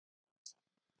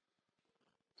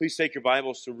Please take your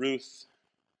Bibles to Ruth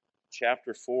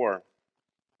chapter 4.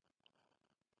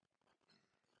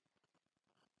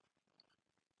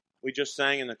 We just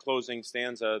sang in the closing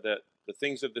stanza that the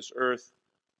things of this earth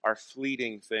are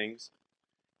fleeting things,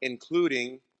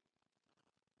 including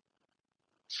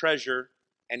treasure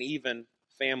and even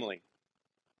family.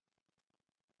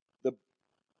 The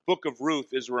book of Ruth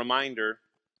is a reminder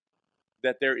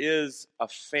that there is a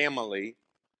family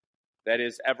that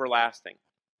is everlasting.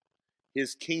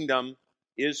 His kingdom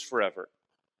is forever.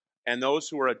 And those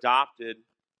who are adopted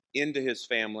into his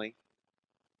family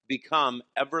become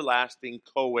everlasting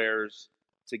co-heirs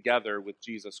together with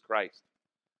Jesus Christ.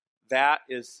 That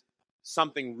is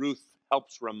something Ruth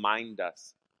helps remind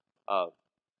us of.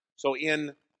 So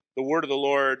in the word of the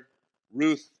Lord,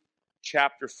 Ruth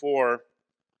chapter 4,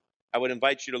 I would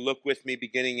invite you to look with me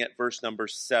beginning at verse number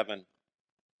 7.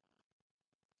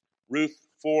 Ruth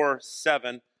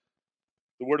 4:7,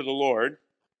 the word of the Lord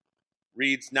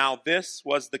reads, "Now this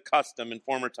was the custom in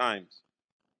former times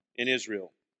in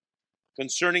Israel,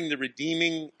 concerning the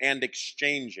redeeming and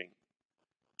exchanging,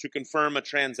 to confirm a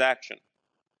transaction.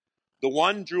 The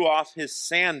one drew off his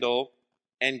sandal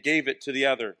and gave it to the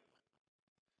other.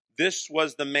 This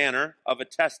was the manner of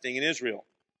attesting in Israel.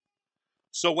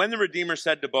 So when the Redeemer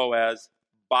said to Boaz,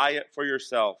 'Buy it for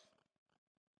yourself,'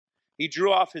 he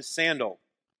drew off his sandal.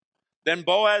 Then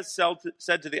Boaz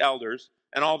said to the elders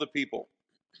and all the people,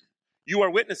 'You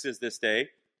are witnesses this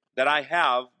day that I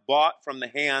have bought from the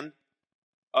hand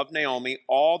of Naomi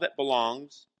all that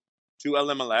belongs to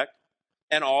Elimelech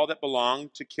and all that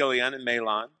belonged to Chilion and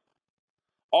Mahlon.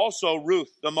 Also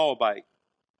Ruth the Moabite,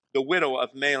 the widow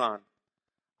of Mahlon,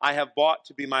 I have bought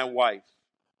to be my wife,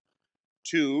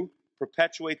 to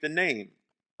perpetuate the name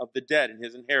of the dead in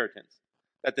his inheritance,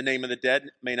 that the name of the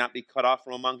dead may not be cut off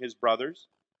from among his brothers,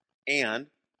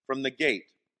 and from the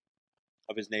gate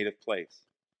of his native place.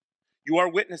 You are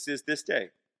witnesses this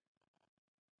day.'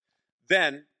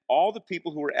 Then all the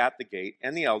people who were at the gate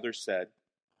and the elders said,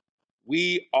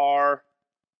 'We are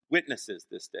witnesses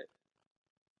this day.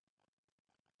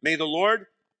 May the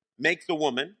Lord make the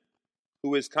woman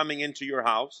who is coming into your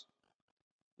house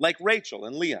like Rachel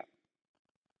and Leah,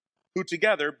 who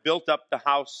together built up the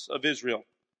house of Israel.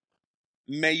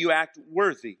 May you act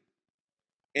worthy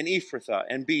in Ephrathah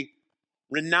and be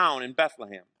renowned in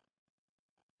Bethlehem.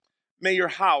 May your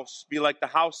house be like the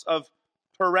house of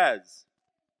Perez,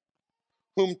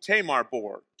 whom Tamar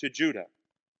bore to Judah,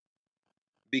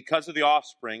 because of the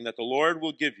offspring that the Lord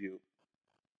will give you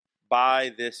by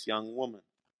this young woman.'"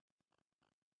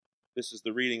 This is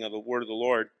the reading of the word of the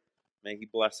Lord. May he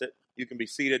bless it. You can be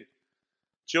seated.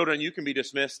 Children, you can be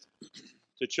dismissed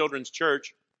to Children's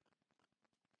Church.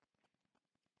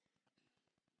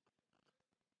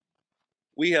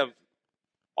 We have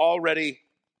already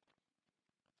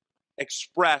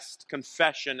expressed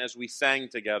confession as we sang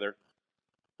together.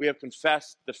 We have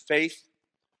confessed the faith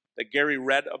that Gary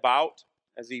read about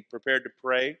as he prepared to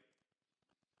pray.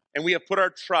 And we have put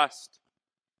our trust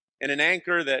in an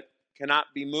anchor that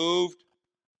cannot be moved.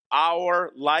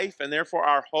 Our life, and therefore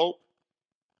our hope,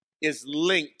 is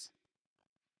linked,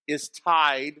 is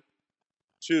tied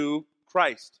to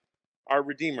Christ, our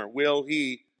Redeemer. Will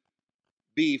he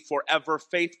be forever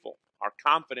faithful? Our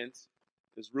confidence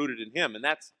is rooted in him. And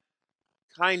that's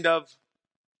kind of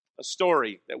a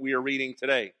story that we are reading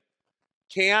today.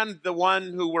 Can the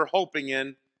one who we're hoping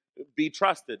in be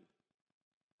trusted?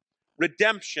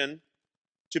 Redemption,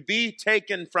 to be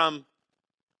taken from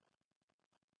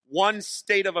one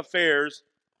state of affairs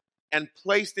and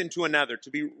placed into another, to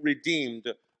be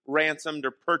redeemed, ransomed,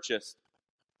 or purchased.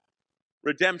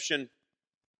 Redemption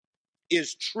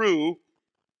is true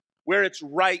where it's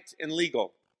right and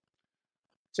legal.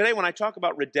 Today, when I talk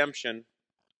about redemption,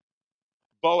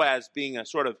 Boaz being a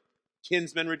sort of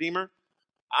kinsman redeemer,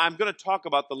 I'm going to talk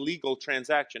about the legal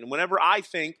transaction. And whenever I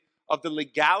think of the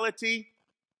legality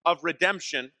of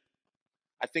redemption,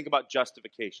 I think about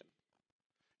justification.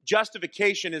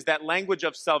 Justification is that language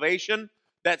of salvation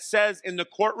that says in the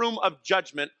courtroom of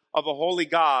judgment of a holy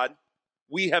God,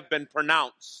 we have been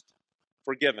pronounced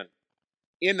forgiven,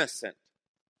 innocent,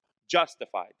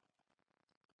 justified.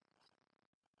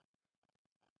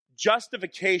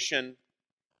 Justification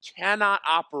cannot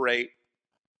operate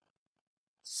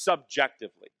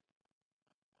subjectively.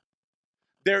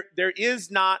 There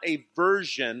is not a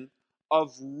version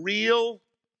of real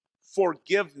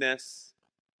forgiveness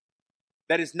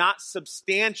that is not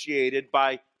substantiated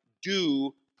by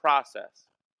due process.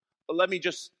 But let me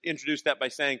just introduce that by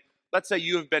saying, let's say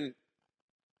you have been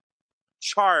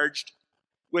charged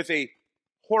with a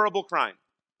horrible crime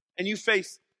and you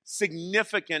face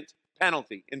significant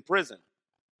penalty in prison.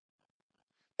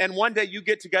 And one day you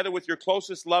get together with your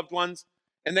closest loved ones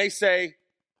and they say,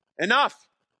 enough.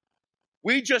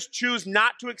 We just choose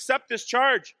not to accept this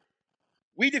charge.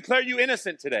 We declare you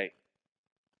innocent today.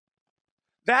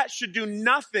 That should do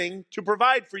nothing to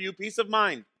provide for you peace of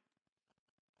mind.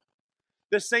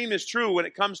 The same is true when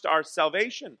it comes to our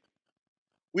salvation.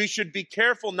 We should be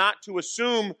careful not to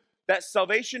assume that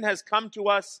salvation has come to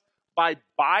us by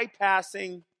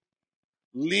bypassing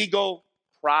legal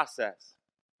process.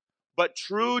 But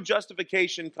true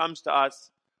justification comes to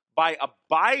us by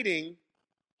abiding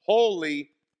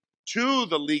wholly to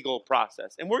the legal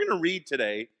process. And we're going to read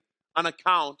today an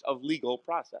account of legal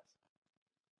process.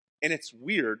 And it's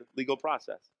weird legal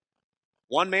process.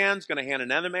 One man's going to hand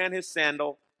another man his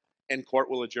sandal, and court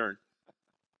will adjourn.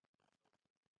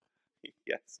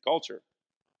 Yes, culture.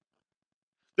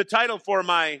 The title for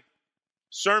my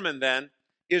sermon then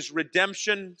is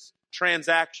Redemption's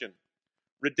Transaction.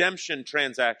 Redemption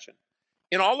Transaction.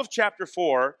 In all of chapter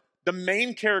 4, the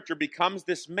main character becomes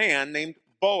this man named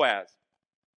Boaz.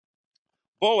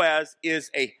 Boaz is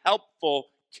a helpful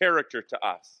character to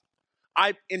us.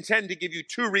 I intend to give you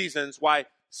two reasons why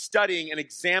studying and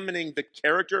examining the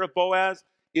character of Boaz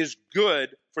is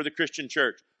good for the Christian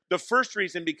church. The first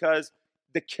reason, because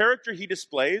the character he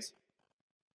displays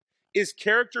is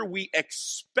character we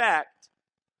expect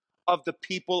of the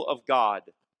people of God.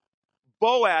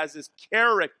 Boaz's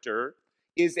character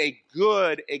is a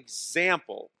good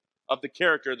example of the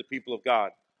character of the people of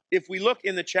God. If we look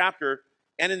in the chapter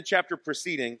and in the chapter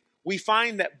preceding, we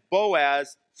find that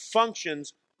Boaz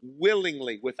functions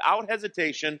willingly, without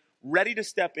hesitation, ready to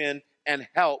step in and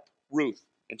help Ruth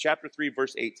in chapter 3,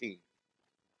 verse 18.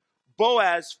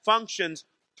 Boaz functions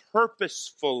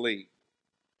purposefully.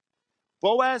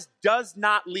 Boaz does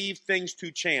not leave things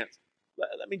to chance.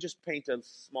 Let me just paint a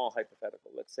small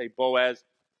hypothetical. Let's say Boaz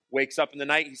wakes up in the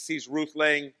night, he sees Ruth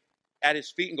laying at his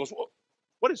feet and goes,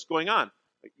 what is going on?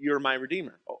 You're my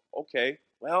redeemer. Oh, okay,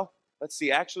 well, let's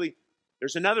see. Actually,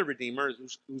 there's another redeemer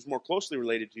who's more closely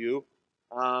related to you.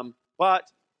 But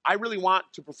I really want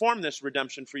to perform this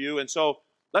redemption for you, and so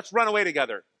let's run away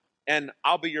together, and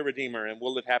I'll be your redeemer, and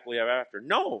we'll live happily ever after.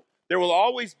 No, there will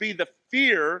always be the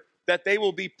fear that they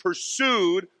will be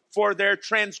pursued for their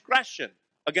transgression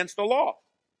against the law.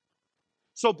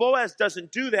 So Boaz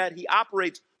doesn't do that. He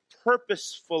operates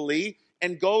purposefully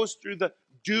and goes through the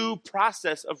due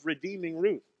process of redeeming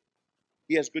Ruth.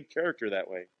 He has good character that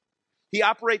way. He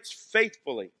operates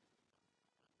faithfully.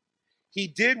 He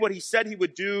did what he said he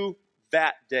would do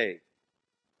that day.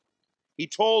 He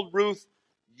told Ruth,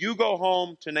 you go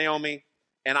home to Naomi,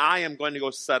 and I am going to go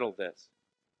settle this.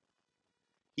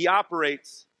 He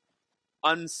operates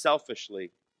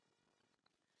unselfishly.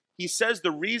 He says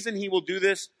the reason he will do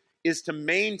this is to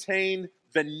maintain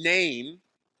the name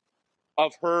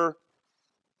of her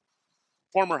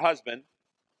former husband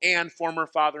and former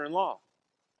father-in-law.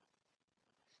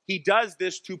 He does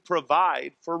this to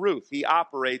provide for Ruth. He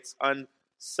operates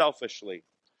unselfishly.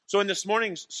 So in this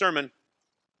morning's sermon,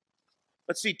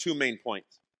 let's see two main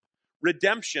points.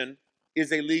 Redemption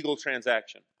is a legal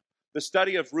transaction. The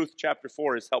study of Ruth chapter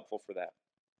 4 is helpful for that.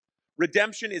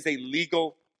 Redemption is a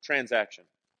legal transaction,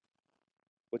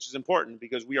 which is important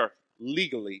because we are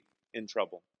legally in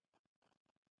trouble.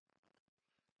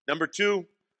 Number two,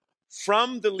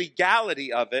 from the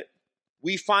legality of it,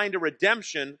 we find a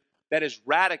redemption that is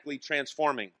radically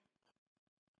transforming.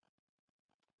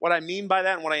 What I mean by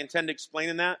that and what I intend to explain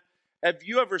in that, have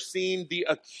you ever seen the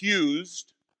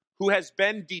accused who has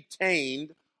been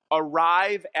detained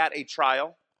arrive at a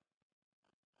trial?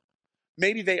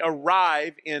 Maybe they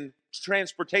arrive in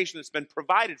transportation that's been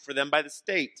provided for them by the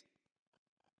state.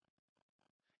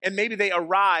 And maybe they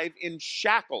arrive in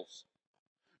shackles.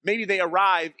 Maybe they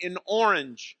arrive in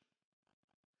orange.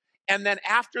 And then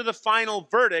after the final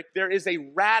verdict, there is a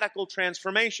radical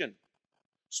transformation.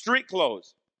 Street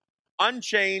clothes,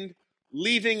 unchained,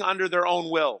 leaving under their own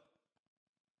will.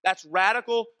 That's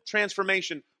radical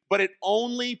transformation, but it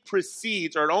only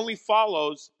precedes, or it only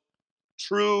follows,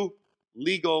 true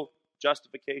legal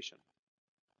justification.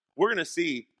 We're going to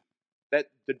see that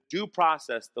the due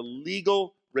process, the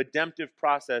legal redemptive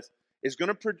process, is going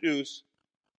to produce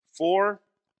for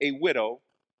a widow,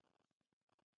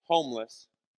 homeless,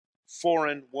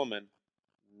 foreign woman,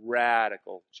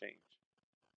 radical change.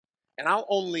 And I'll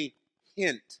only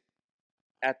hint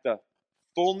at the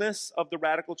fullness of the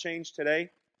radical change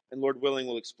today, and Lord willing,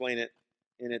 we'll explain it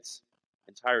in its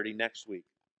entirety next week.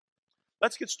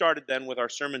 Let's get started then with our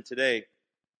sermon today.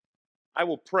 I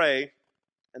will pray,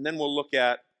 and then we'll look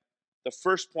at the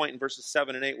first point in verses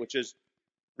 7 and 8, which is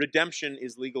redemption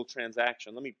is legal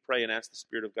transaction. Let me pray and ask the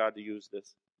Spirit of God to use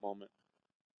this moment.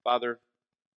 Father,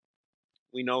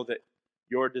 We know that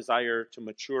your desire to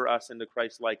mature us into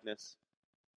Christ's likeness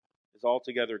is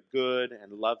altogether good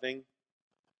and loving.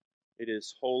 It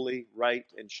is holy, right,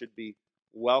 and should be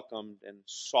welcomed and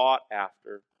sought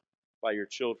after by your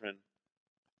children.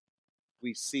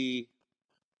 We see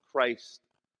Christ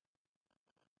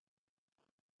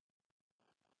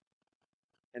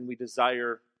and we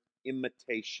desire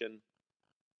imitation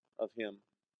of him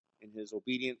in his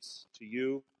obedience to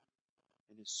you,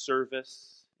 in his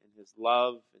service, in his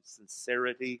love and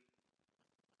sincerity.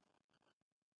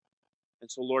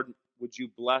 And so, Lord, would you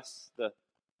bless the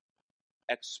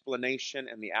explanation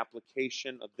and the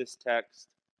application of this text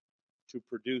to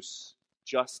produce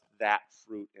just that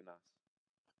fruit in us.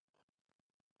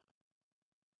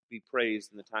 Be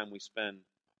praised in the time we spend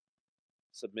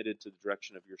submitted to the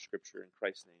direction of your scripture in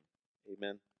Christ's name.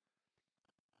 Amen.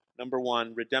 Number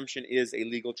one, redemption is a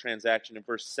legal transaction in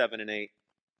verse 7 and 8.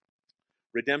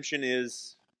 Redemption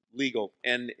is legal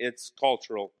and it's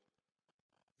cultural.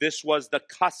 This was the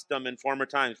custom in former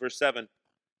times. Verse 7,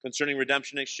 concerning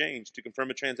redemption and exchange. To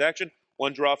confirm a transaction,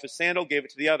 one drew off his sandal, gave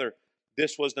it to the other.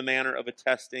 This was the manner of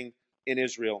attesting in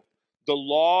Israel. The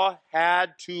law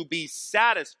had to be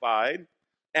satisfied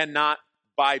and not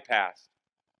bypassed.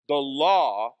 The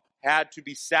law had to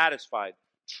be satisfied.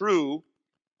 True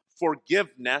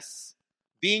forgiveness,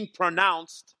 being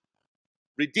pronounced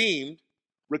redeemed,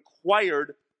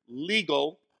 required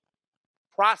legal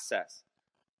process,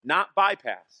 not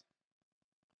bypass.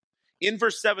 In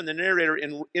verse 7, the narrator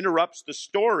interrupts the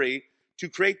story to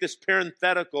create this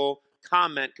parenthetical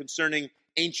comment concerning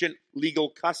ancient legal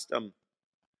custom.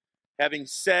 Having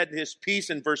said his piece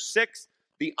in verse 6,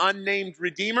 the unnamed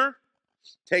Redeemer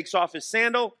takes off his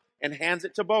sandal and hands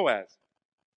it to Boaz.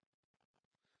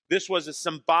 This was a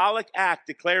symbolic act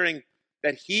declaring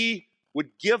that he would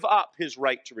give up his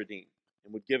right to redeem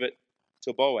and would give it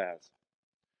to Boaz.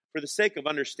 For the sake of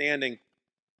understanding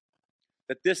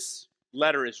that this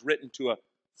letter is written to a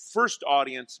first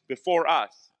audience before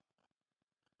us,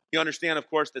 you understand, of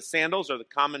course, that sandals are the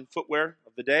common footwear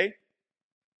of the day.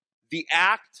 The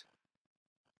act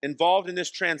involved in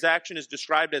this transaction is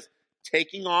described as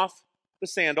taking off the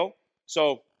sandal.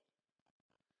 So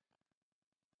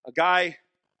a guy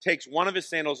takes one of his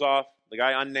sandals off, the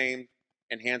guy unnamed,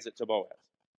 and hands it to Boaz.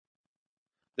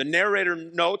 The narrator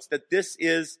notes that this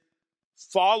is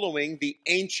following the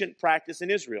ancient practice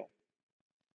in Israel.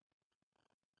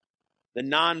 The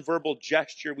nonverbal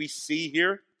gesture we see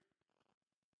here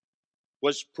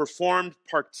was performed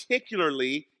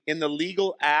particularly in the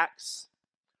legal acts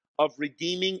of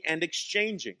redeeming and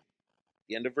exchanging.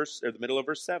 The end of the middle of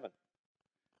verse 7.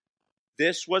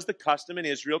 This was the custom in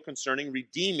Israel concerning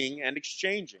redeeming and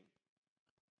exchanging.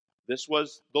 This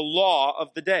was the law of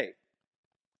the day.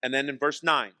 And then in verse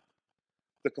 9,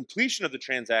 the completion of the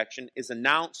transaction is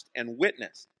announced and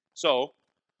witnessed. So,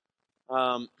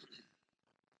 the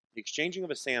exchanging of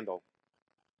a sandal,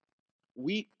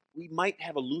 we might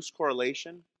have a loose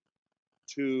correlation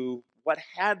to what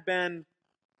had been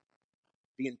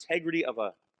the integrity of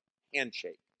a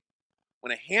handshake.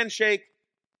 When a handshake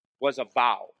was a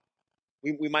vow,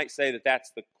 we might say that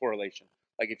that's the correlation.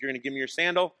 Like if you're going to give me your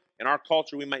sandal, in our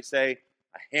culture we might say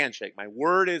a handshake. My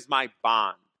word is my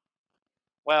bond.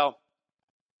 Well,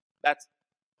 that's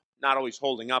not always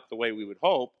holding up the way we would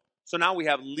hope. So now we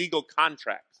have legal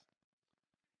contracts.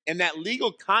 And that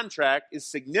legal contract is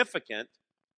significant,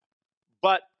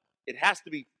 but it has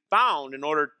to be found in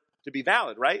order to be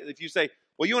valid, right? If you say,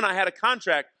 well, you and I had a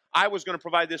contract, I was going to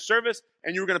provide this service,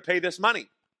 and you were going to pay this money.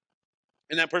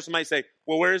 And that person might say,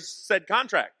 well, where's said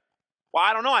contract? Well,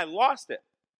 I don't know, I lost it.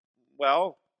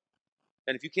 Well,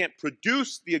 and if you can't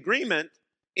produce the agreement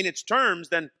in its terms,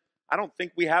 then I don't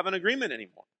think we have an agreement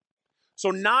anymore.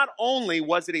 So not only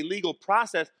was it a legal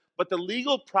process, but the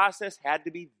legal process had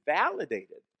to be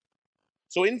validated.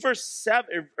 So in verse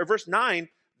 9,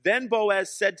 then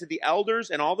Boaz said to the elders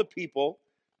and all the people,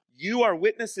 you are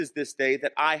witnesses this day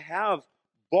that I have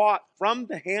bought from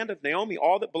the hand of Naomi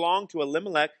all that belonged to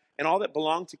Elimelech and all that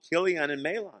belonged to Chilion and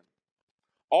Mahlon.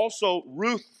 Also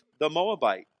Ruth the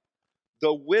Moabite,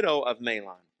 the widow of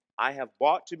Mahlon, I have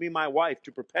bought to be my wife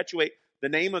to perpetuate the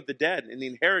name of the dead in the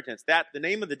inheritance, that the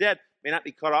name of the dead may not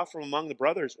be cut off from among the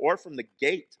brothers or from the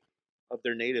gate of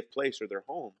their native place or their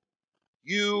home.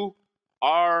 You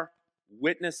are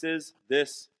witnesses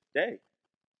this day.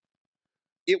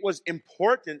 It was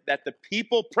important that the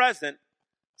people present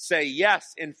say,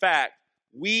 yes, in fact,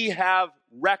 we have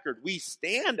record, we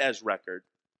stand as record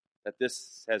that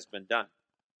this has been done.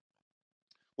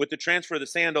 With the transfer of the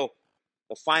sandal,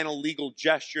 the final legal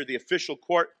gesture, the official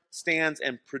court stands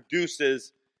and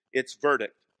produces its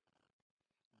verdict.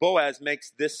 Boaz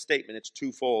makes this statement, it's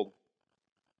twofold.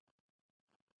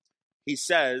 he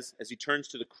says, as he turns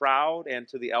to the crowd and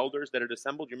to the elders that had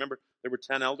assembled, you remember there were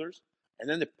 10 elders? And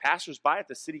then the passersby at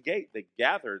the city gate, they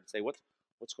gather and say, what's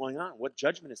going on? What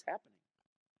judgment is happening?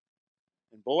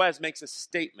 And Boaz makes a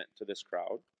statement to this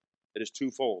crowd that is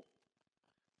twofold.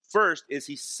 First is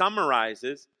he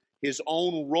summarizes his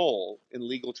own role in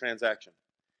legal transaction.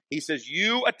 He says,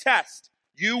 you attest,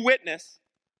 you witness,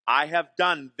 I have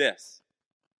done this.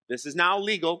 This is now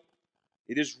legal.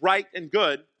 It is right and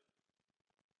good.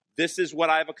 This is what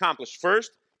I have accomplished.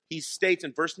 First, he states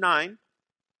in verse 9,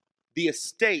 the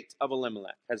estate of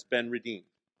Elimelech has been redeemed.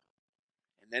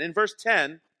 And then in verse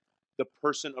 10, the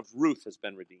person of Ruth has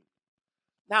been redeemed.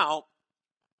 Now,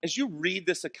 as you read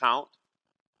this account,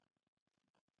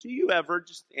 do you ever,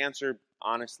 just answer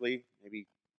honestly, maybe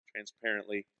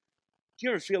transparently, do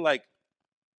you ever feel like,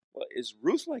 well, is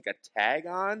Ruth like a tag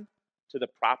on to the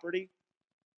property?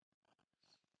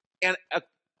 And a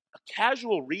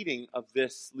casual reading of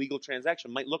this legal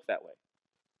transaction might look that way.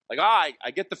 Like,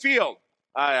 I get the field.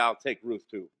 I'll take Ruth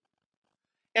too.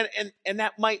 And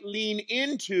that might lean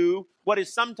into what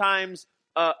is sometimes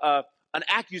an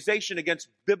accusation against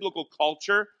biblical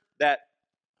culture that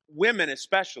women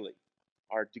especially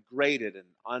are degraded and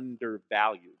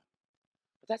undervalued.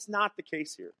 But that's not the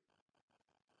case here.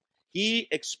 He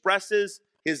expresses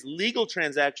his legal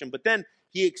transaction, but then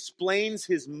he explains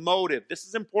his motive. This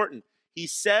is important. He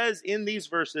says in these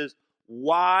verses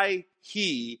why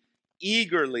he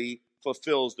eagerly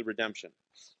fulfills the redemption.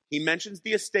 He mentions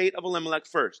the estate of Elimelech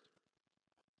first,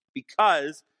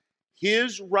 because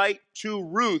his right to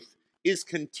Ruth is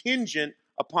contingent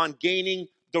upon gaining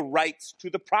the rights to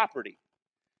the property.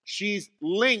 She's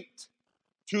linked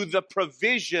to the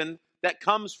provision that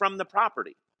comes from the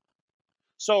property.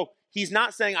 So he's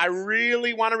not saying, I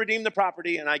really want to redeem the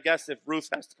property, and I guess if Ruth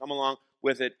has to come along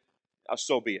with it,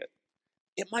 so be it.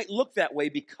 It might look that way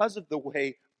because of the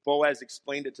way Boaz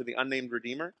explained it to the unnamed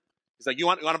redeemer. He's like, you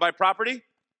want to buy property?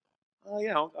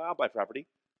 I'll buy property.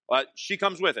 She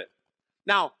comes with it.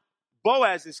 Now,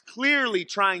 Boaz is clearly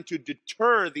trying to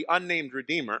deter the unnamed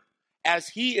redeemer as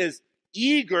he is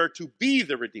eager to be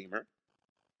the redeemer.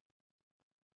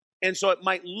 And so it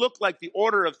might look like the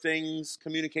order of things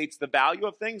communicates the value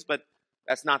of things, but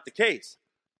that's not the case.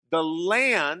 The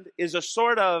land is a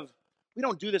sort of, we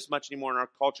don't do this much anymore in our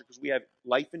culture because we have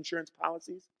life insurance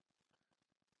policies.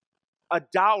 A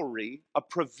dowry, a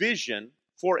provision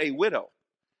for a widow.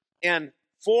 And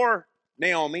for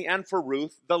Naomi and for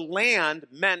Ruth, the land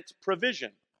meant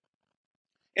provision.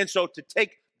 And so to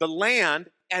take the land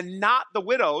and not the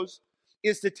widows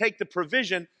is to take the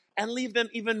provision and leave them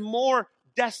even more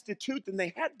destitute than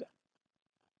they had been.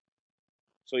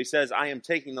 So he says, I am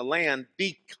taking the land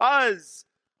because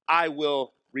I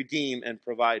will redeem and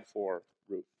provide for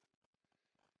Ruth.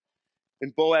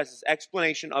 In Boaz's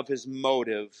explanation of his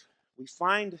motive, we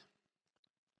find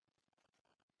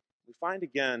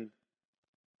again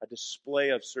a display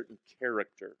of certain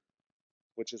character,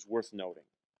 which is worth noting.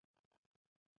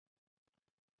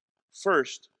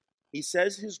 First, he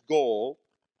says his goal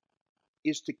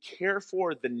is to care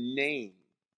for the name,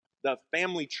 the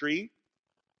family tree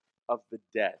of the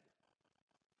dead,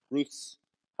 Ruth's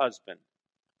husband.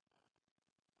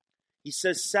 He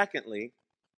says, secondly,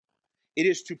 it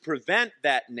is to prevent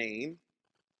that name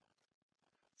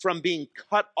from being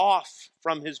cut off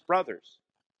from his brothers.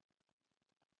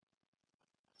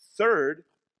 Third,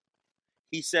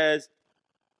 he says,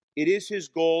 it is his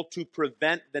goal to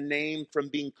prevent the name from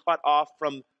being cut off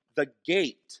from the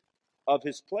gate of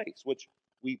his place, which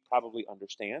we probably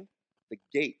understand. The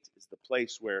gate is the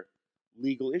place where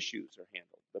legal issues are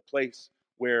handled, the place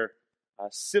where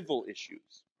civil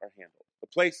issues are handled, the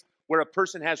place where a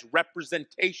person has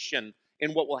representation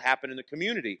in what will happen in the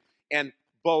community. And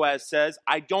Boaz says,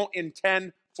 I don't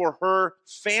intend for her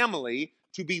family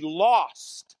to be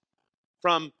lost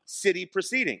from city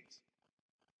proceedings.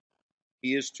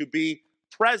 He is to be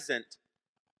present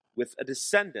with a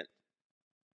descendant.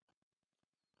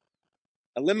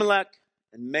 Elimelech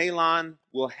and Mahlon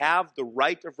will have the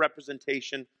right of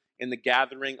representation in the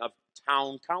gathering of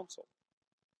town council.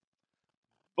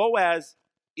 Boaz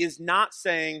is not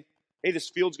saying, hey, this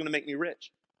field's going to make me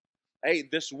rich. Hey,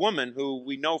 this woman who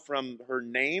we know from her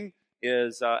name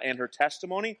is and her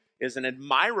testimony is an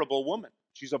admirable woman.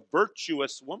 She's a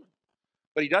virtuous woman.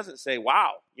 But he doesn't say,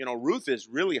 wow, Ruth is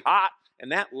really hot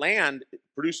and that land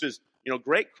produces,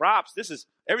 great crops.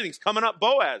 Everything's coming up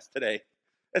Boaz today.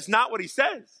 That's not what he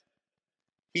says.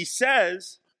 He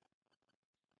says,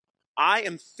 I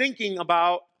am thinking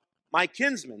about my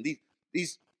kinsmen,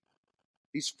 these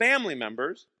family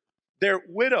members, their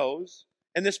widows,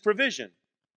 and this provision.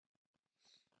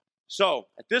 So,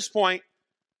 at this point,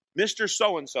 Mr.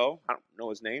 So-and-so, I don't know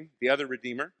his name, the other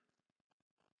Redeemer,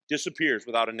 disappears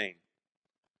without a name.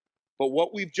 But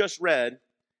what we've just read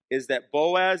is that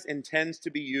Boaz intends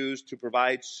to be used to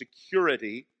provide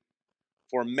security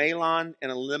for Mahlon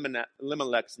and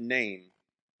Elimelech's name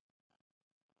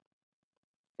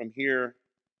from here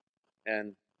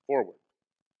and forward.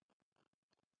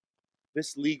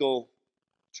 This legal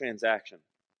transaction,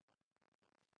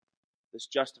 this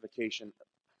justification,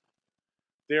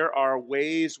 there are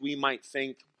ways we might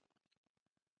think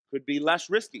could be less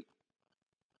risky.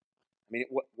 I mean,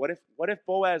 what if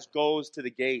Boaz goes to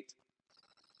the gate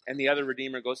and the other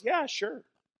Redeemer goes, yeah, sure.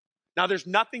 Now, there's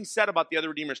nothing said about the other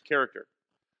Redeemer's character.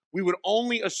 We would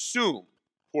only assume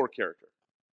poor character.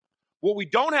 What we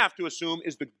don't have to assume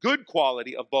is the good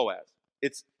quality of Boaz.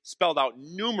 It's spelled out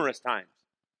numerous times.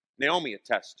 Naomi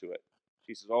attests to it.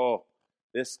 She says, oh,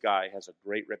 this guy has a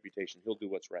great reputation. He'll do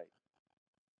what's right.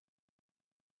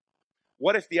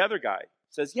 What if the other guy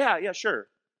says, yeah, sure.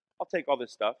 I'll take all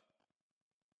this stuff.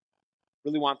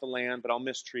 Really want the land, but I'll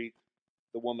mistreat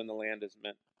the woman the land is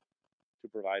meant to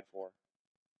provide for.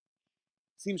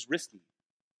 Seems risky.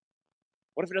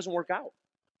 What if it doesn't work out?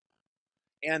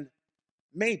 And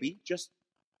maybe, just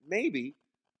maybe,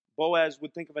 Boaz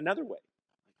would think of another way.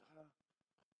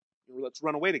 Like, let's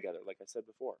run away together, like I said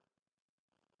before.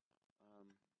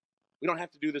 We don't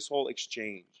have to do this whole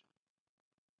exchange.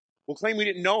 We'll claim we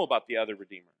didn't know about the other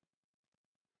Redeemer.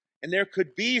 And there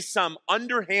could be some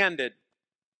underhanded,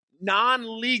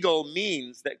 non-legal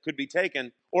means that could be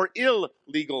taken, or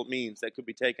illegal means that could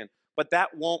be taken, but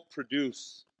that won't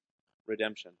produce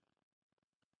redemption.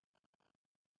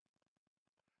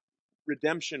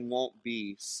 Redemption won't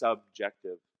be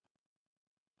subjective.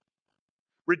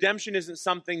 Redemption isn't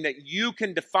something that you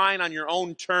can define on your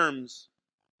own terms.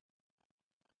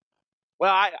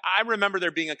 Well, I remember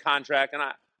there being a contract, and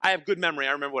I have good memory.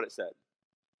 I remember what it said.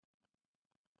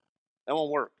 That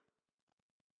won't work.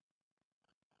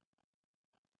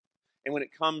 And when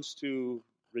it comes to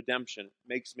redemption, it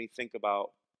makes me think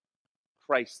about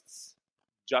Christ's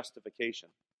justification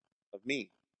of me.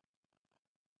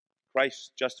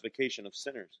 Christ's justification of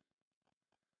sinners.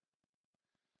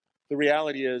 The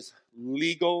reality is,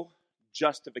 legal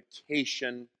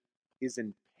justification is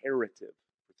imperative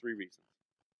for three reasons.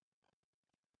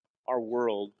 Our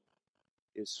world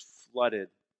is flooded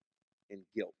in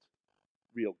guilt,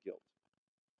 real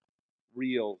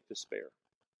despair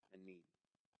and need.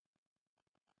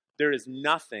 There is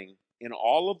nothing in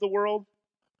all of the world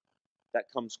that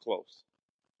comes close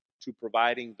to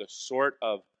providing the sort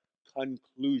of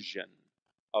conclusion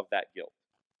of that guilt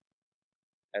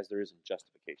as there is in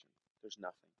justification. There's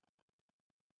nothing.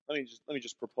 Let me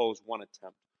just propose one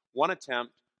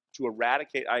attempt to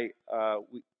eradicate.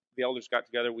 The elders got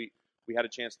together. We had a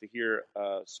chance to hear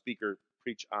a speaker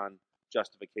preach on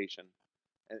justification,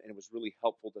 and it was really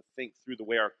helpful to think through the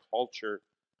way our culture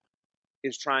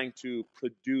is trying to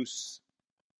produce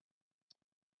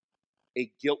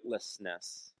a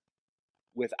guiltlessness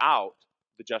without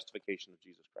the justification of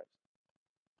Jesus Christ.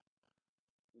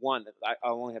 One, I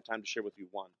only have time to share with you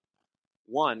one.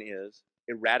 One is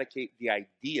eradicate the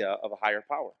idea of a higher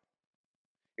power.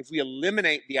 If we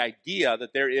eliminate the idea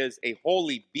that there is a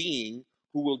holy being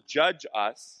who will judge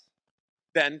us,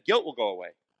 then guilt will go away.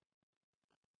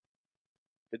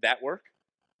 Did that work?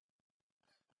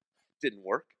 Didn't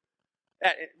work.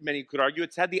 Many could argue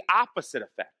it's had the opposite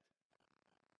effect.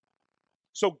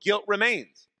 So guilt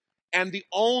remains. And the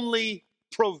only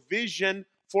provision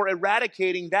for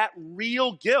eradicating that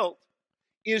real guilt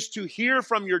is to hear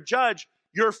from your judge,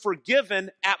 you're forgiven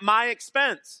at my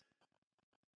expense.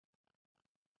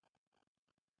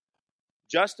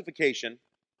 Justification,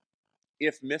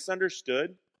 if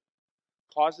misunderstood,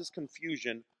 causes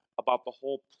confusion about the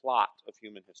whole plot of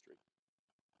human history.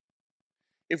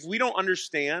 If we don't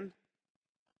understand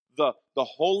the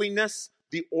holiness,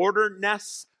 the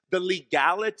orderness, the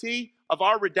legality of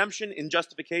our redemption in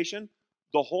justification,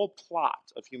 the whole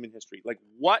plot of human history, like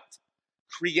what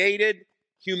created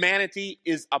humanity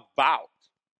is about,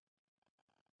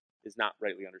 is not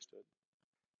rightly understood.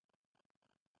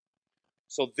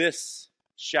 So this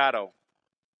shadow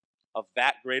of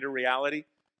that greater reality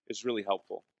is really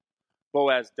helpful.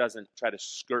 Boaz doesn't try to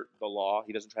skirt the law.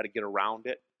 He doesn't try to get around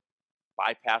it,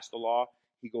 bypass the law.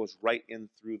 He goes right in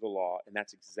through the law, and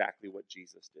that's exactly what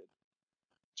Jesus did.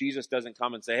 Jesus doesn't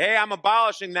come and say, hey, I'm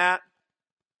abolishing that.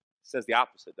 He says the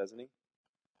opposite, doesn't he?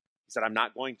 He said, I'm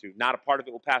not going to. Not a part of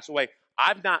it will pass away.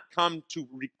 I've not come to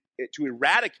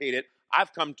eradicate it.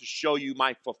 I've come to show you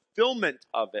my fulfillment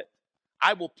of it.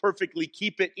 I will perfectly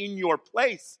keep it in your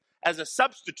place as a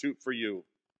substitute for you.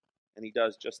 And he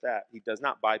does just that. He does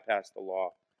not bypass the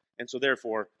law. And so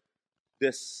therefore,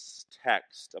 this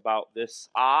text, about this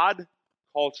odd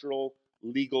cultural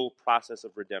legal process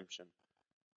of redemption,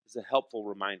 is a helpful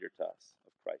reminder to us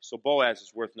of Christ. So Boaz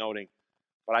is worth noting,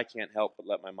 but I can't help but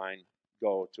let my mind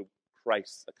go to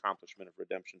Christ's accomplishment of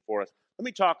redemption for us. Let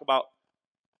me talk about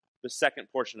the second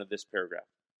portion of this paragraph.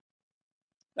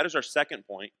 That is our second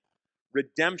point.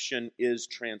 Redemption is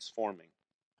transforming.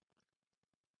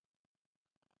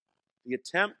 The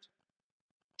attempt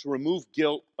to remove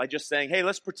guilt by just saying, hey,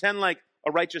 let's pretend like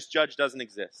a righteous judge doesn't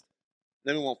exist.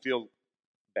 Then we won't feel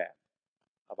bad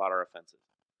about our offenses.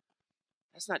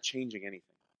 That's not changing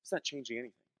anything. It's not changing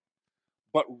anything.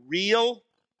 But real,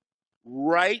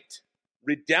 right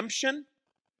redemption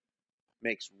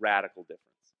makes radical difference.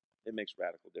 It makes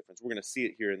radical difference. We're going to see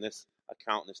it here in this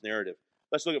account, in this narrative.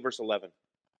 Let's look at verse 11.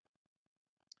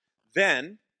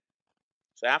 Then,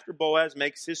 so after Boaz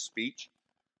makes his speech,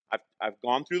 I've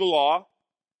gone through the law.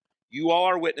 You all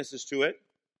are witnesses to it.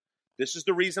 This is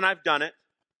the reason I've done it.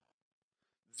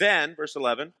 Then, verse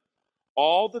 11,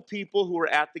 all the people who were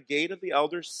at the gate of the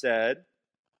elders said,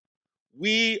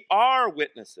 we are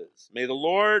witnesses. May the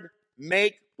Lord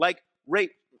make the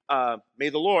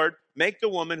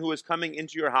woman who is coming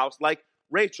into your house like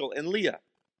Rachel and Leah,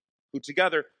 who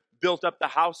together built up the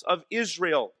house of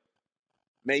Israel.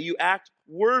 May you act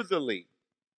worthily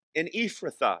in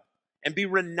Ephrathah and be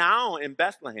renowned in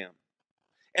Bethlehem.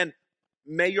 And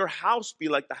may your house be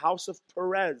like the house of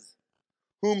Perez,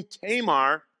 whom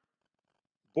Tamar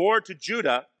bore to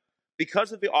Judah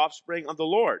because of the offspring of the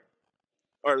Lord,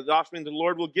 or the offspring the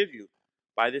Lord will give you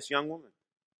by this young woman.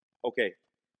 Okay.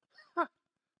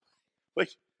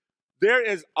 Like, there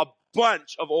is a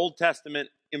bunch of Old Testament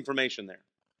information there.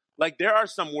 Like, there are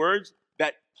some words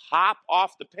that pop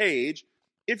off the page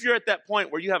if you're at that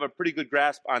point where you have a pretty good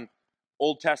grasp on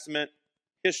Old Testament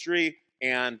history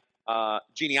and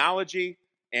genealogy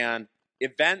and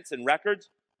events and records.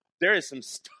 There is some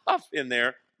stuff in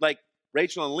there like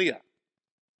Rachel and Leah.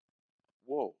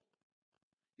 Whoa.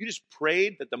 You just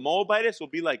prayed that the Moabites will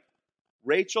be like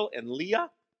Rachel and Leah?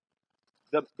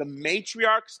 The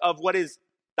matriarchs of what is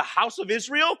the house of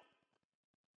Israel?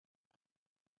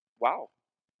 Wow.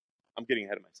 I'm getting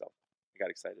ahead of myself. I got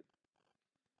excited.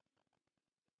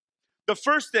 The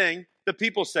first thing the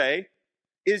people say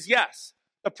is yes.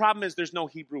 The problem is there's no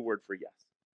Hebrew word for yes.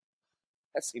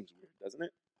 That seems weird, doesn't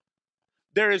it?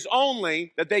 There is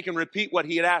only that they can repeat what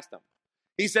he had asked them.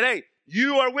 He said, hey,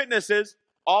 you are witnesses.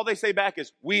 All they say back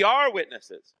is, we are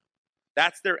witnesses.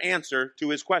 That's their answer to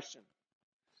his question.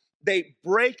 They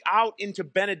break out into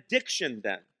benediction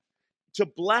then to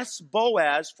bless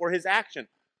Boaz for his action.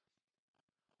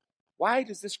 Why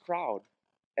does this crowd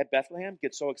at Bethlehem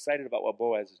get so excited about what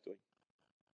Boaz is doing?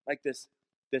 Like this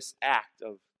act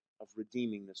of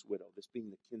redeeming this widow, this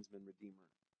being the kinsman redeemer,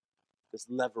 this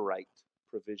levirate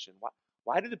provision.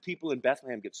 Why do the people in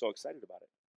Bethlehem get so excited about it?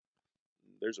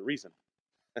 There's a reason.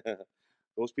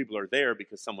 Those people are there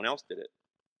because someone else did it.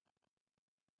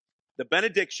 The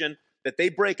benediction that they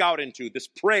break out into, this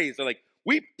praise, they're like,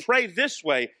 we pray this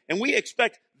way, and we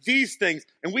expect these things,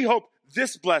 and we hope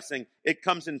this blessing. It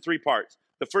comes in three parts.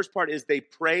 The first part is they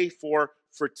pray for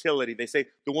fertility. They say,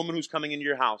 the woman who's coming into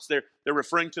your house. They're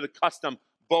referring to the custom.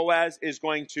 Boaz is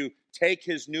going to take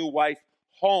his new wife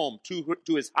home to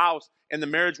his house, and the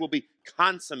marriage will be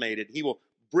consummated. He will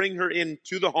bring her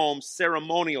into the home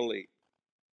ceremonially.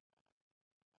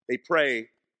 They pray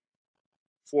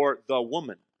for the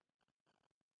woman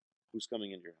who's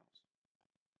coming into your house.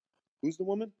 Who's the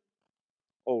woman?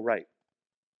 Oh, right.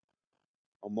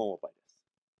 A Moabitess.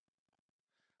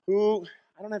 Who,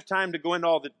 I don't have time to go into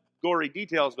all the gory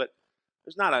details, but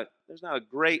there's not a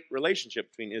great relationship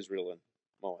between Israel and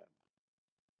Moab.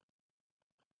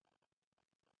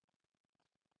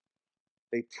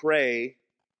 They pray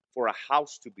for a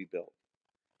house to be built.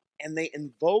 And they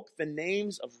invoke the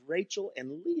names of Rachel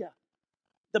and Leah,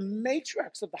 the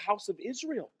matriarchs of the house of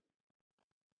Israel.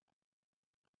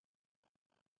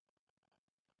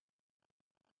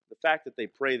 The fact that they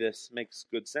pray this makes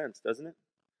good sense, doesn't it?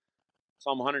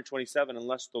 Psalm 127,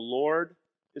 unless the Lord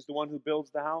is the one who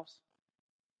builds the house,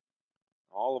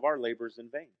 all of our labor is in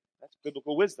vain. That's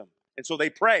biblical wisdom. And so they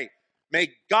pray,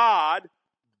 may God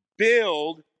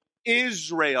build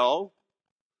Israel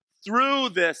through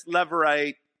this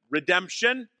levirate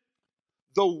redemption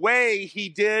the way he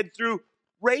did through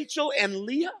Rachel and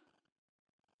Leah.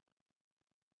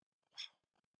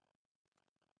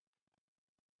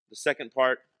 The second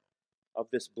part of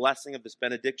this blessing, of this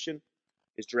benediction,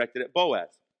 is directed at Boaz.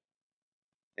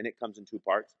 And it comes in two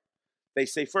parts. They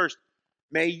say first,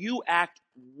 may you act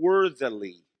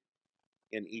worthily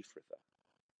in Ephrathah.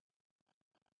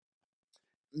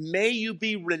 May you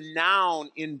be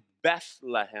renowned in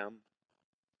Bethlehem,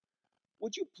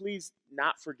 would you please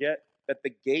not forget that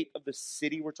the gate of the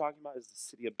city we're talking about is the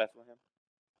city of Bethlehem?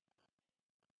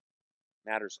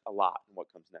 Matters a lot in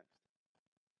what comes next.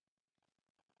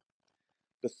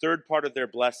 The third part of their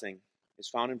blessing is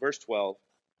found in verse 12.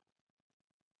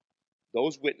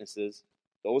 Those witnesses,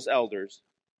 those elders,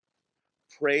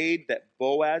 prayed that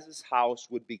Boaz's house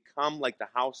would become like the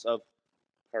house of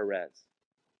Perez,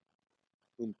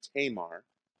 whom Tamar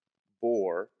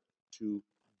bore to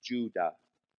Judah.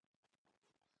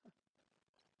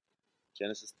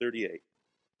 Genesis 38.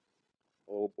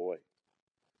 Oh boy.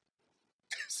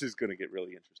 This is going to get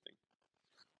really interesting.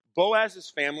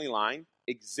 Boaz's family line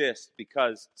exists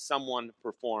because someone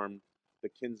performed the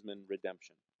kinsman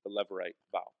redemption, the Levirate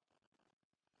vow.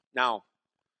 Now,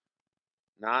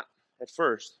 not at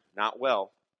first, not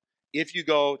well. If you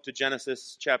go to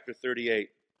Genesis chapter 38,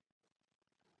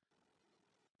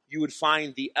 you would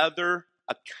find the other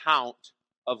account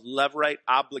of Levirate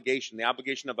obligation, the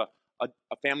obligation of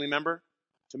a family member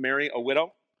to marry a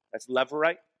widow. That's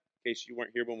Levirate, in case you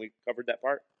weren't here when we covered that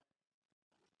part.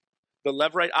 The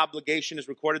Levirate obligation is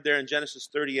recorded there in Genesis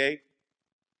 38.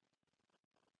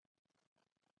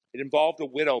 It involved a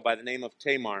widow by the name of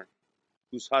Tamar,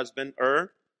 whose husband, had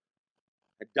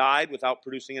died without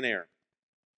producing an heir.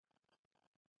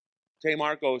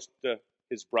 Tamar goes to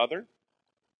his brother,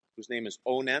 whose name is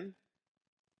Onan,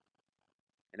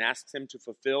 and asks him to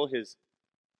fulfill his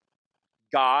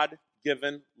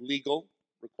God-given legal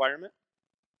requirement,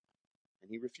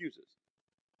 and he refuses.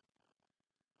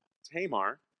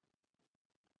 Tamar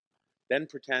then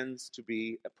pretends to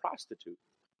be a prostitute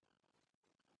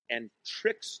and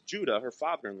tricks Judah, her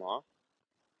father-in-law,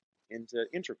 into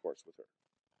intercourse with her.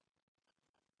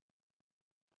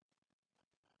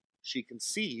 She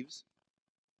conceives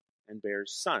and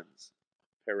bears sons,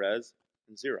 Perez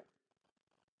and Zerah.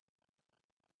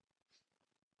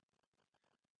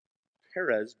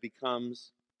 Perez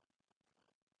becomes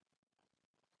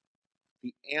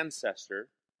the ancestor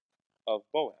of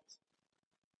Boaz.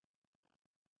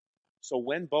 So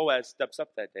when Boaz steps up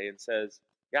that day and says,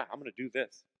 yeah, I'm going to do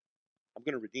this, I'm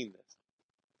going to redeem this,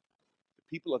 the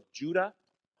people of Judah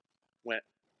went,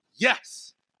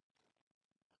 yes,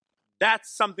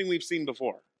 that's something we've seen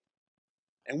before.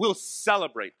 And we'll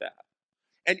celebrate that.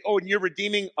 And you're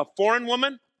redeeming a foreign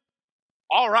woman?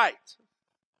 All right.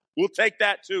 We'll take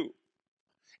that too.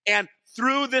 And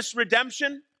through this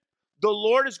redemption, the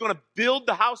Lord is going to build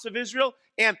the house of Israel.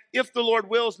 And if the Lord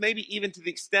wills, maybe even to the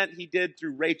extent he did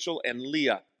through Rachel and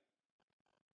Leah.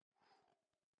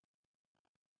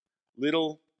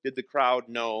 Little did the crowd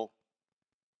know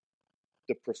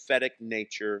the prophetic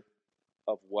nature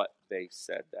of what they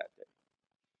said that day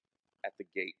at the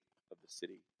gate of the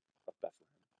city of Bethlehem.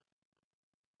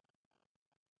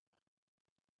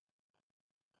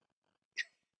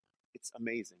 It's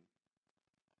amazing.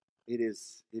 It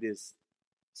is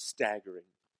staggering.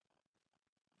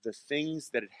 The things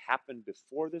that had happened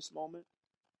before this moment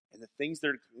and the things that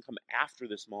are going to come after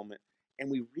this moment. And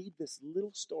we read this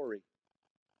little story.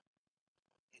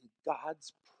 And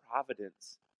God's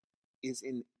providence is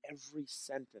in every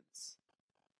sentence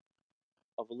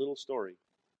of a little story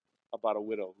about a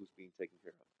widow who's being taken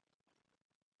care of.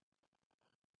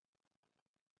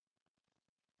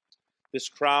 This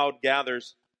crowd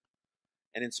gathers,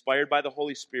 and inspired by the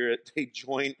Holy Spirit, they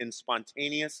join in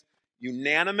spontaneous,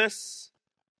 unanimous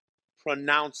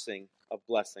pronouncing of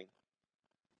blessing.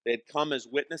 They had come as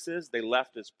witnesses, they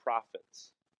left as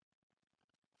prophets.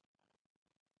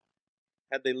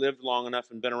 Had they lived long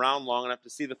enough and been around long enough to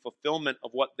see the fulfillment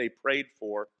of what they prayed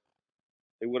for,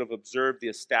 they would have observed the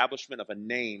establishment of a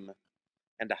name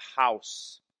and a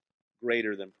house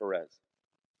greater than Perez.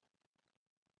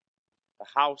 The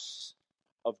house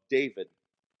of David,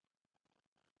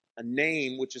 a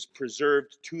name which is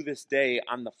preserved to this day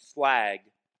on the flag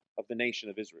of the nation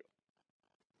of Israel.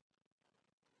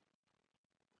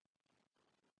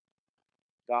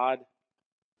 God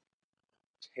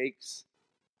takes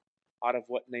out of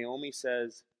what Naomi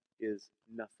says is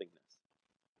nothingness.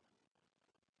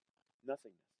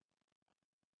 Nothingness.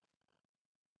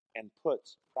 And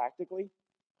puts practically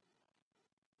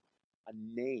a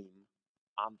name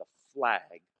on the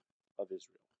flag of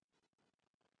Israel.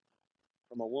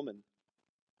 From a woman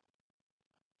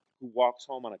who walks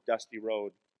home on a dusty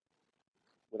road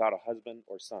without a husband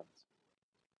or sons.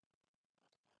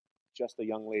 Just a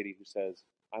young lady who says,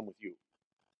 I'm with you.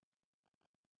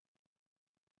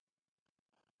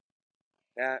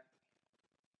 That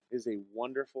is a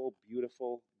wonderful,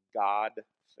 beautiful God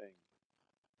thing.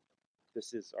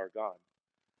 This is our God.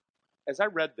 As I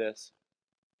read this,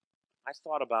 I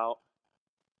thought about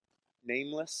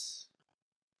nameless,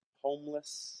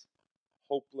 homeless,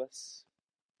 hopeless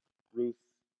Ruth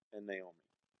and Naomi.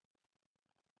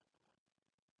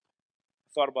 I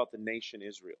thought about the nation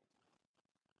Israel.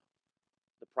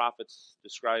 The prophets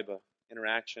describe an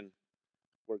interaction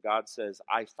where God says,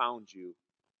 I found you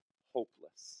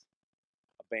hopeless,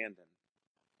 abandoned,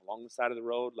 along the side of the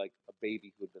road like a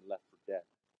baby who had been left for dead.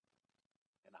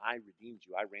 And I redeemed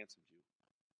you, I ransomed you.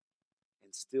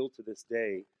 And still to this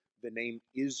day, the name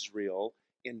Israel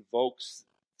invokes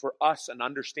for us an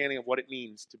understanding of what it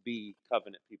means to be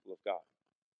covenant people of God.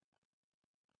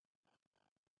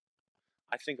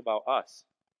 I think about us.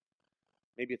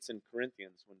 Maybe it's in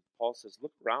Corinthians when Paul says,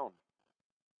 look around.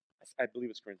 I believe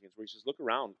it's Corinthians where he says, look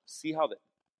around, see how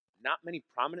not many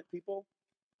prominent people,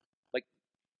 like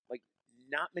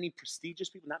not many prestigious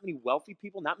people, not many wealthy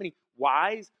people, not many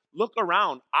wise. Look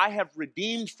around. I have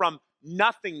redeemed from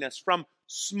nothingness, from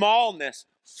smallness,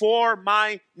 for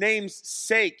my name's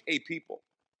sake, a people.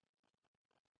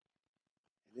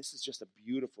 And this is just a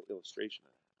beautiful illustration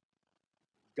of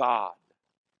that. God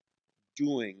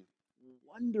doing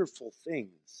wonderful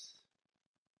things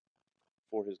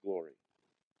for his glory.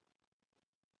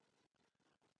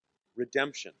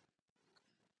 Redemption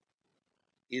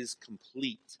is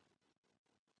complete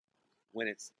when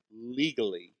it's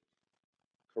legally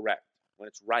correct, when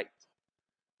it's right.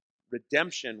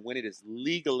 Redemption, when it is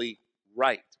legally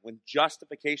right, when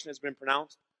justification has been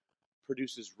pronounced,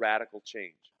 produces radical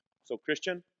change. So,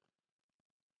 Christian,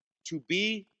 to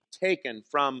be taken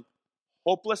from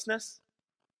hopelessness,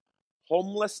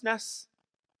 homelessness,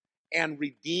 and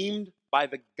redeemed by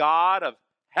the God of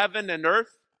heaven and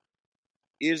earth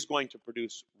is going to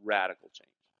produce radical change.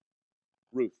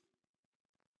 Ruth,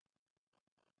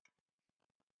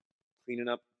 cleaning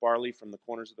up barley from the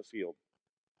corners of the field,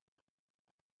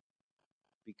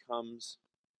 becomes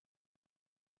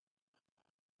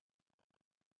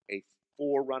a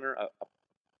forerunner, a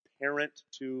parent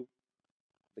to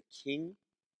the king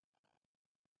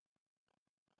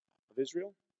of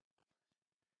Israel.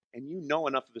 And you know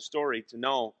enough of the story to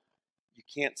know you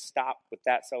can't stop with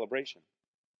that celebration.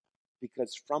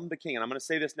 Because from the king, and I'm going to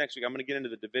say this next week, I'm going to get into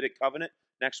the Davidic covenant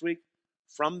next week.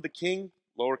 From the king,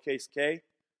 lowercase k,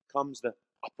 comes the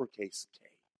uppercase K,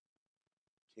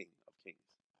 King of Kings.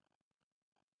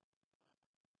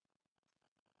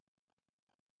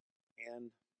 And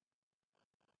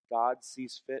God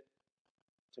sees fit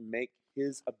to make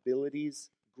his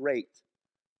abilities great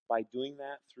by doing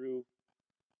that through a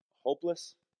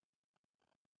hopeless,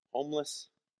 homeless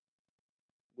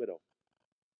widow.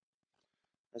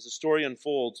 As the story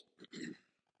unfolds,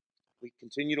 we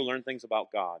continue to learn things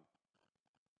about God.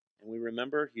 And we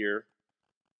remember here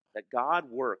that God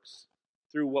works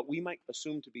through what we might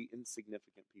assume to be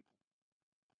insignificant people.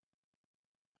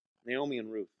 Naomi and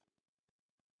Ruth.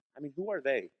 I mean, who are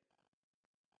they?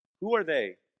 Who are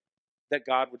they that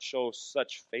God would show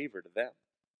such favor to them?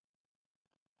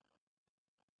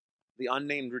 The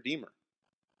unnamed Redeemer.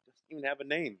 Doesn't even have a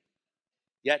name.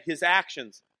 Yet his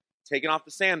actions, taking off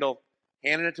the sandal,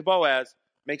 handing it to Boaz,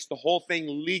 makes the whole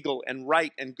thing legal and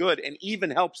right and good, and even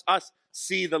helps us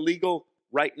see the legal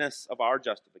rightness of our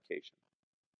justification.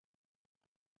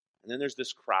 And then there's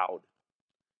this crowd.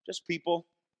 Just people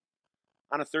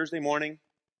on a Thursday morning.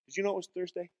 Did you know it was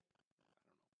Thursday?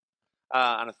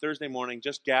 On a Thursday morning,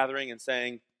 just gathering and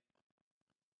saying,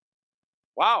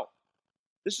 wow,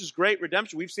 this is great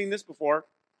redemption. We've seen this before.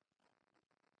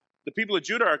 The people of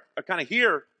Judah are kind of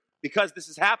here because this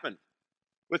has happened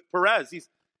with Perez.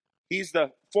 He's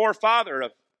the forefather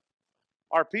of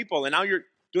our people, and now you're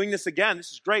doing this again.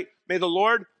 This is great. May the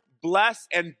Lord bless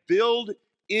and build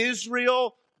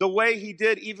Israel the way he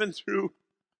did even through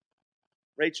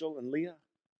Rachel and Leah.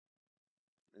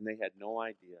 And they had no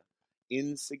idea.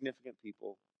 Insignificant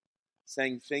people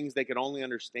saying things they could only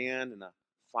understand in a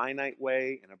finite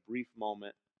way, in a brief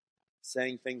moment,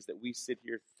 saying things that we sit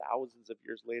here thousands of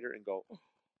years later and go, oh,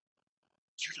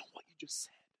 do you know what you just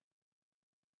said?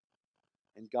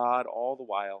 And God, all the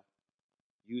while,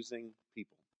 using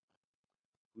people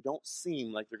who don't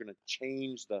seem like they're going to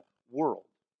change the world,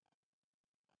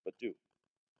 but do.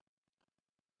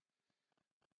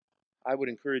 I would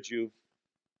encourage you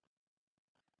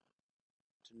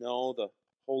to know the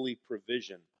holy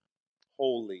provision,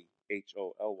 holy,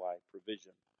 Holy,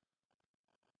 provision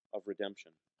of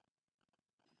redemption.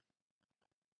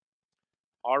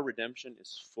 Our redemption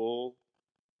is full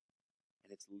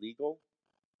and it's legal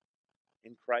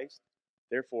in Christ.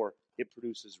 Therefore, it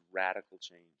produces radical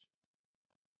change.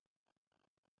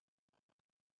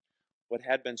 What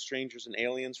had been strangers and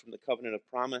aliens from the covenant of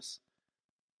promise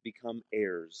become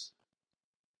heirs.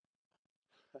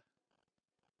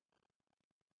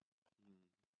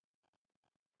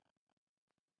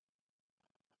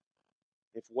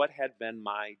 If what had been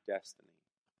my destiny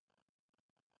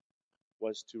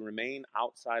was to remain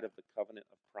outside of the covenant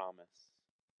of promise,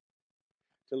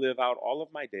 to live out all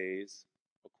of my days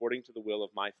according to the will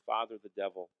of my father, the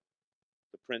devil,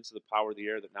 the prince of the power of the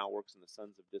air that now works in the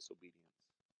sons of disobedience,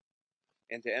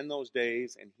 and to end those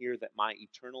days and hear that my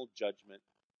eternal judgment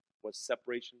was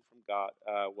separation from God,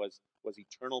 was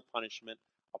eternal punishment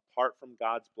apart from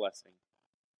God's blessing,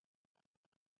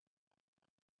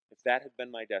 if that had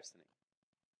been my destiny,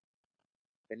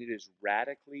 then it is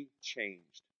radically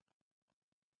changed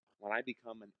when I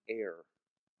become an heir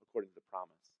according to the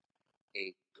promise,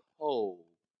 a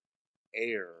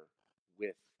co-heir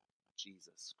with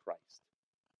Jesus Christ.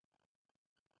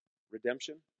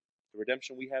 Redemption, the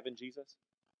redemption we have in Jesus,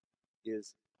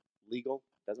 is legal,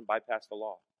 doesn't bypass the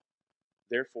law.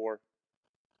 Therefore,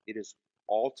 it is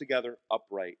altogether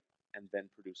upright and then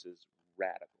produces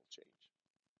radical change.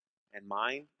 And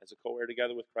mine, as a co-heir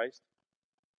together with Christ,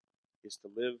 is to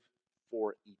live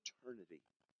for eternity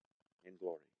in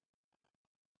glory,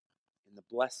 in the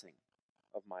blessing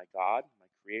of my God, my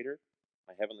Creator,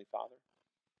 my Heavenly Father,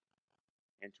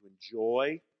 and to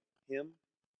enjoy Him,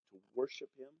 to worship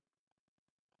Him,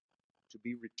 to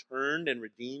be returned and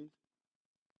redeemed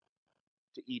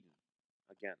to Eden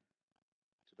again,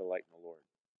 to delight in the Lord.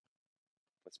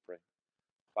 Let's pray.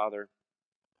 Father,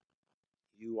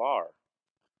 you are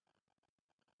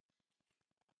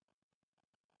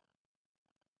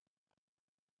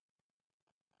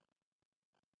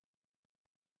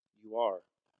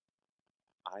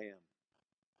I am.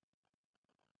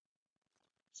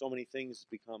 So many things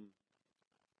become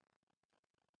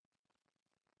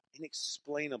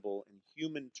inexplainable in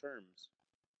human terms.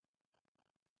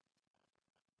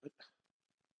 But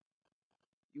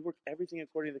you work everything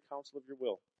according to the counsel of your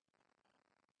will.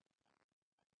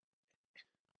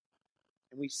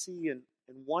 And we see in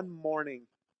one morning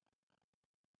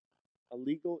a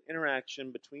legal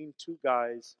interaction between two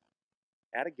guys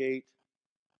at a gate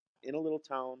in a little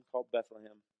town called Bethlehem.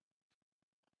 And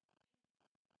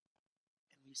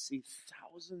we see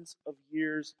thousands of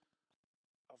years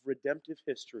of redemptive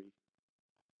history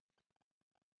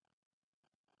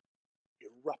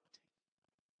erupting.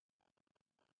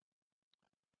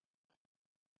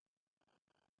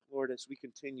 Lord, as we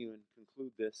continue and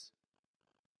conclude this,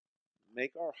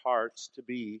 make our hearts to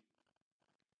be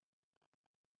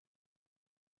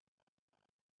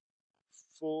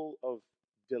full of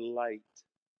delight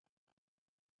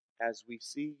as we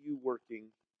see you working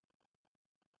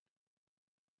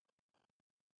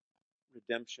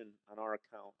redemption on our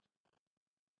account.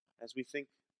 As we think,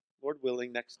 Lord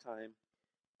willing, next time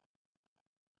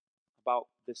about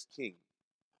this king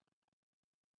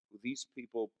who these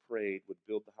people prayed would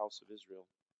build the house of Israel,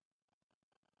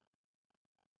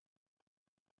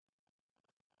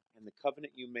 and the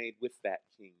covenant you made with that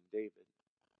king, David,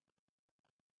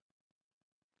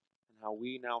 and how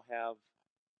we now have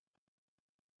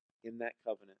in that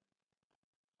covenant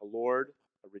a Lord,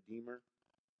 a Redeemer,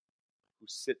 who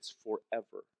sits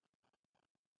forever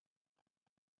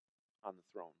on the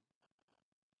throne.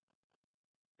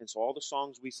 And so all the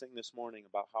songs we sing this morning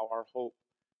about how our hope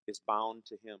is bound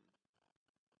to Him,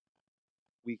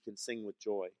 we can sing with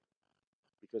joy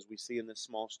because we see in this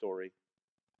small story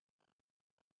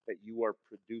that you are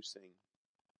producing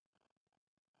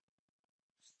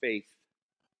faith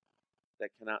that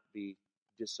cannot be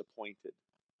disappointed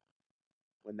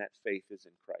when that faith is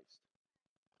in Christ.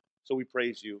 So we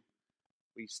praise you.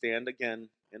 We stand again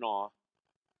in awe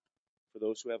for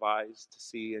those who have eyes to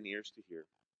see and ears to hear,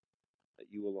 that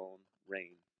you alone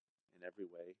reign in every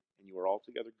way, and you are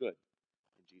altogether good.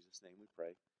 In Jesus' name we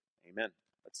pray. Amen.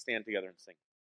 Let's stand together and sing.